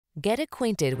Get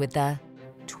acquainted with the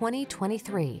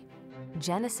 2023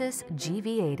 Genesis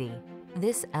GV80.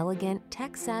 This elegant,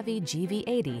 tech-savvy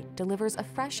GV80 delivers a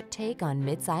fresh take on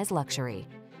midsize luxury.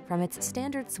 From its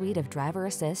standard suite of driver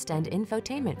assist and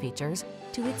infotainment features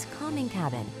to its calming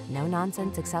cabin,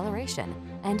 no-nonsense acceleration,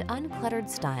 and uncluttered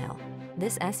style,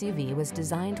 this SUV was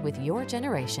designed with your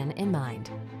generation in mind.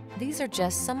 These are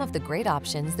just some of the great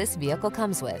options this vehicle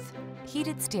comes with: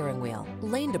 heated steering wheel,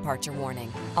 lane departure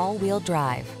warning, all-wheel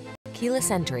drive,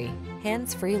 keyless entry,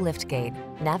 hands-free liftgate,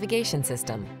 navigation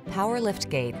system, power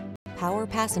liftgate, power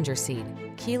passenger seat,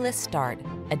 keyless start,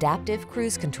 adaptive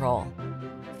cruise control.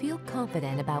 Feel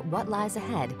confident about what lies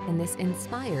ahead in this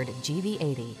inspired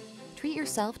GV80. Treat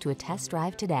yourself to a test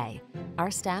drive today.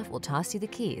 Our staff will toss you the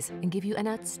keys and give you an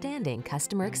outstanding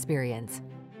customer experience.